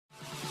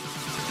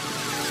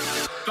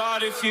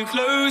But if you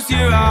close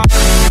your eyes,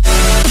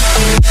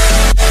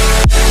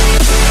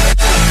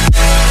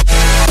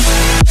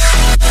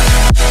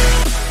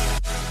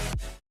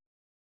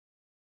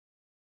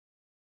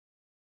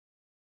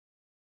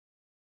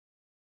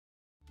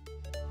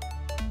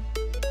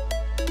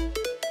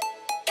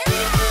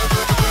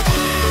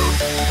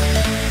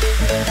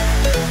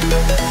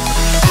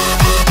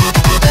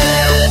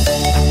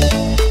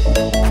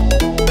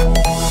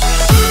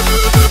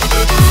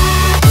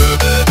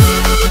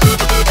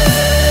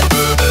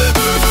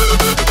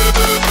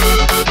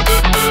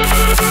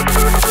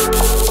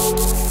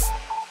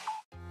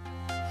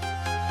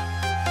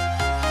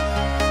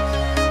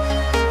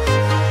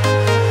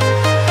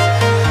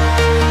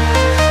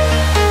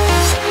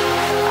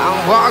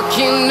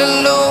 walking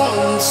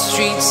alone, the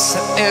streets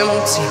are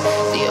empty.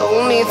 The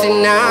only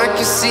thing I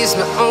can see is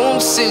my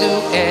own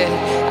silhouette.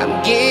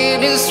 I'm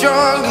getting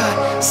stronger,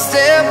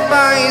 step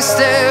by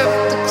step.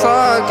 The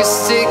clock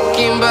is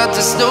ticking, but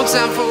there's no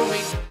time for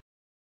me.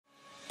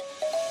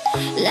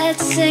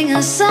 Let's sing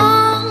a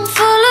song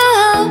full of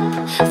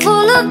hope,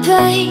 full of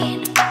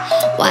pain.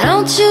 Why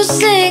don't you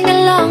sing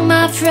along,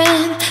 my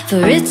friend?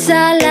 For it's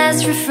our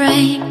last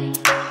refrain.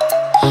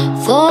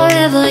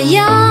 Forever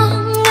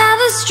young,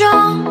 ever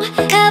strong,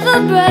 ever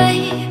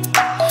brave.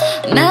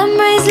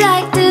 Memories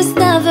like this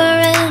never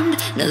end.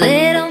 No,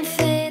 they don't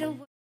fade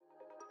away.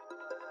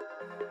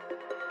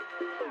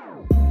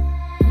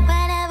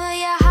 Whenever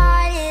your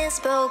heart is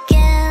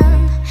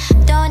broken,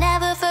 don't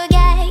ever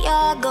forget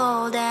you're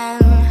golden.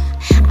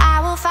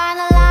 I will find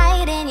a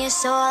light in your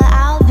soul,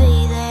 I'll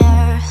be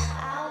there.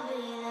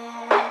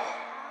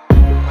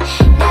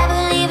 Never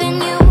leaving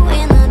you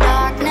in the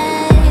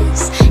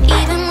darkness,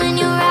 even when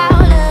you're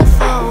out of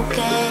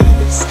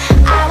focus.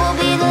 I will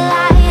be the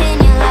light in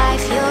your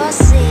life, you'll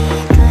see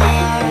it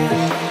clear.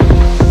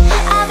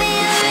 I'll be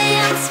your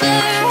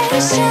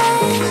inspiration,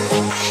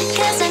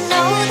 'cause I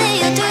know that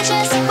you'll do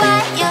just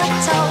what you're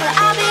told.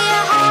 I'll be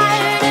your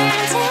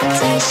hard-earned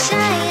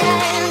temptation,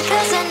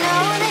 'cause I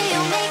know that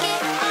you'll make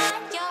it on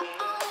your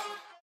own.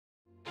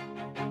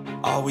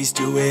 Always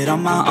do it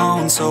on my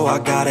own, so I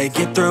gotta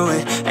get through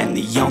it. And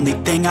the only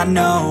thing I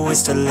know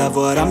is to love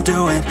what I'm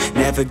doing.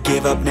 Never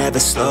give up, never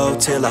slow,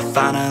 till I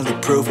finally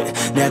prove it.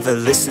 Never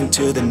listen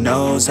to the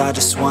no's, I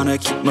just wanna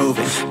keep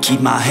moving.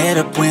 Keep my head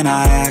up when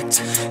I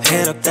act,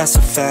 head up, that's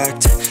a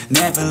fact.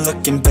 Never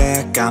looking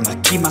back, I'ma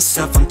keep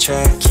myself on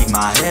track. Keep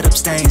my head up,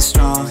 staying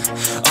strong,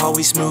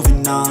 always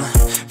moving on.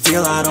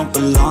 Feel I don't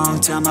belong,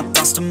 tell my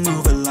thoughts to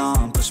move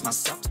along. Push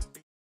myself to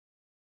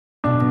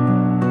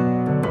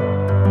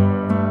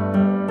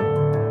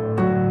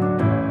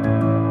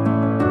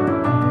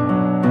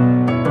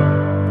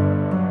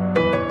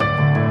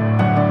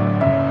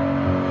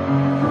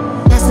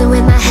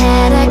with my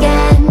head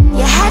again.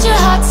 You had your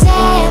heart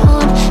set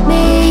on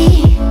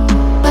me,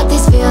 but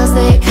these feels,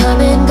 they come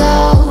and go,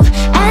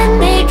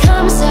 and they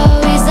come so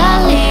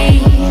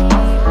easily.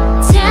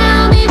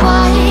 Tell me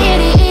what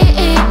it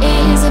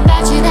is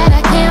about you that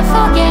I can't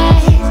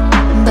forget,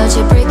 but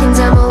you're breaking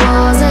down my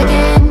walls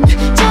again,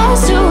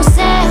 just to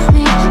set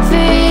me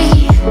free.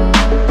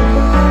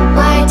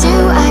 Why do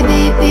I,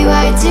 baby,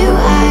 why do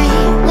I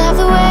love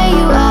the way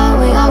you are,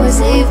 we always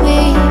leave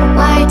me?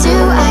 Why do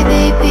I,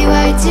 baby,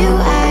 why do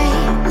I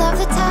love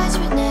the touch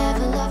but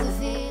never love the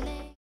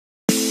feeling?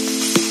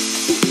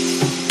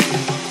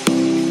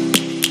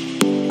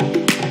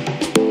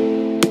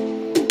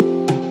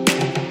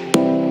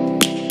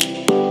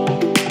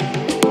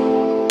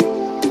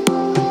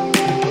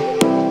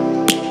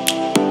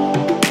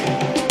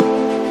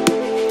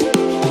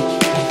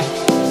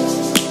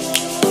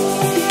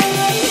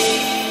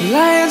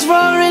 Lions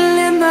roaring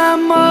in the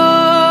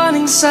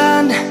morning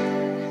sun,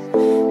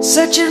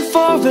 searching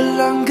for a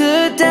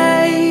longer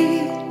day.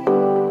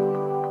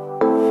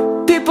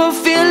 People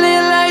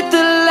feeling like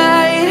the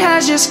light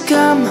has just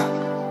come.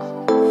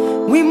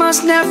 We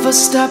must never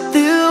stop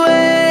the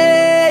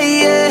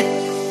way.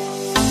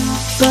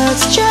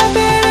 Birds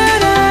jumping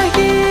and I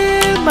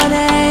hear my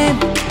name,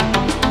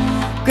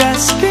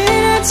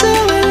 grasping into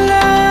a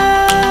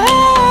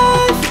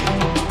life.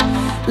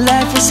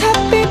 Life is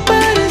happy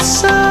but it's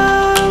so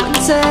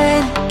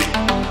insane.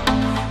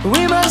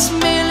 We must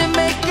merely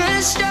make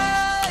a start.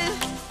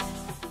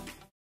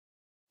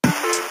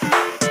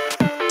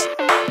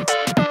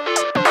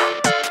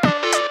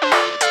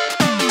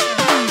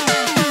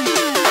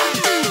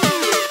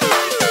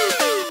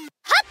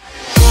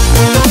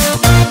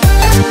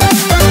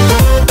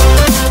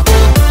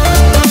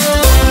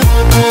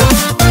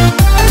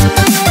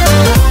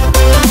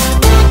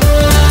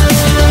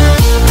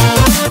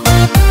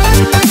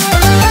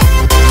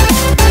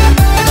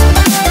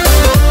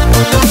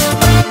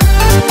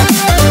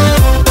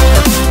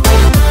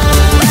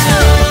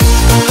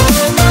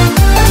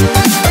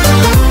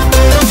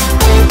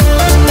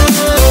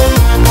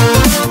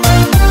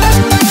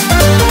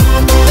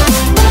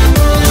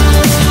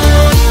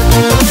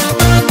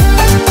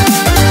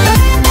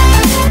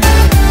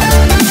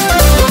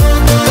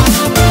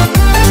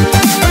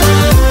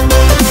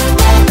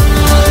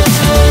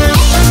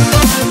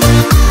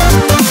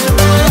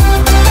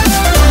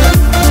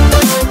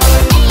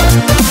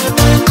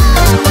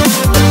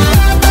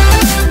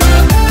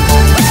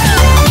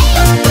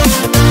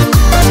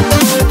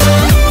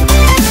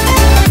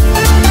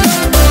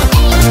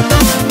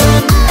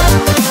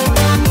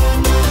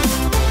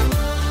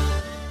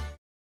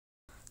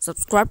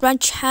 Subscribe to my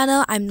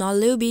channel.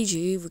 IamNotLew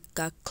BG. We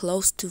got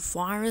close to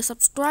 400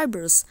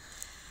 subscribers.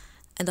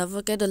 And don't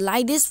forget to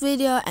like this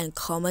video and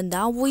comment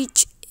down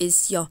which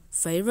is your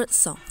favorite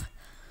song.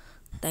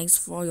 Thanks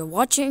for your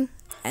watching,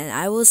 and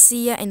I will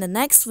see you in the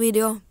next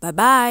video. Bye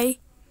bye.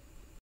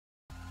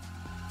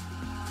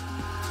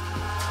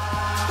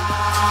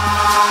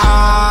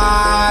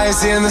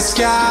 Eyes in the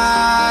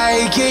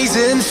sky,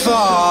 gazing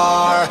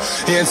far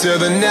into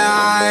the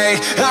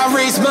night. I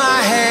raise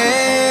my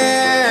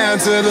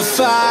hand to the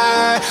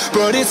fire,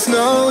 but it's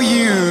no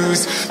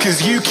use,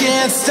 'cause you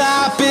can't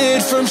stop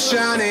it from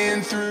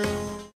shining through.